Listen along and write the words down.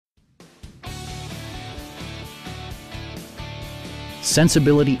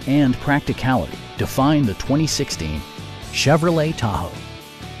Sensibility and practicality define the 2016 Chevrolet Tahoe.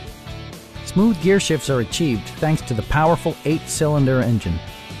 Smooth gear shifts are achieved thanks to the powerful 8-cylinder engine.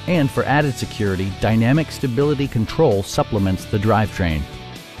 And for added security, dynamic stability control supplements the drivetrain.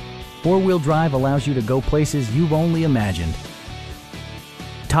 Four-wheel drive allows you to go places you've only imagined.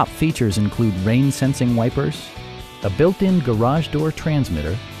 Top features include rain-sensing wipers, a built-in garage door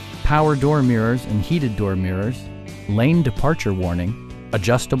transmitter, power door mirrors and heated door mirrors, lane departure warning,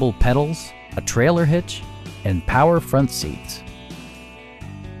 adjustable pedals, a trailer hitch, and power front seats.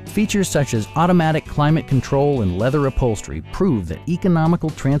 Features such as automatic climate control and leather upholstery prove that economical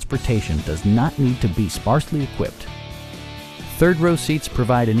transportation does not need to be sparsely equipped. Third-row seats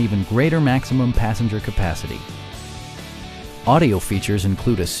provide an even greater maximum passenger capacity. Audio features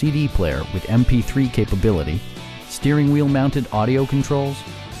include a CD player with MP3 capability, steering wheel mounted audio controls,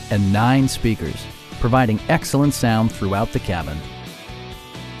 and 9 speakers, providing excellent sound throughout the cabin.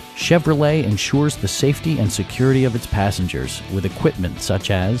 Chevrolet ensures the safety and security of its passengers with equipment such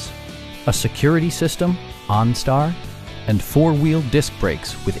as a security system, OnStar, and 4-wheel disc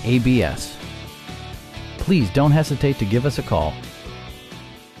brakes with ABS. Please don't hesitate to give us a call.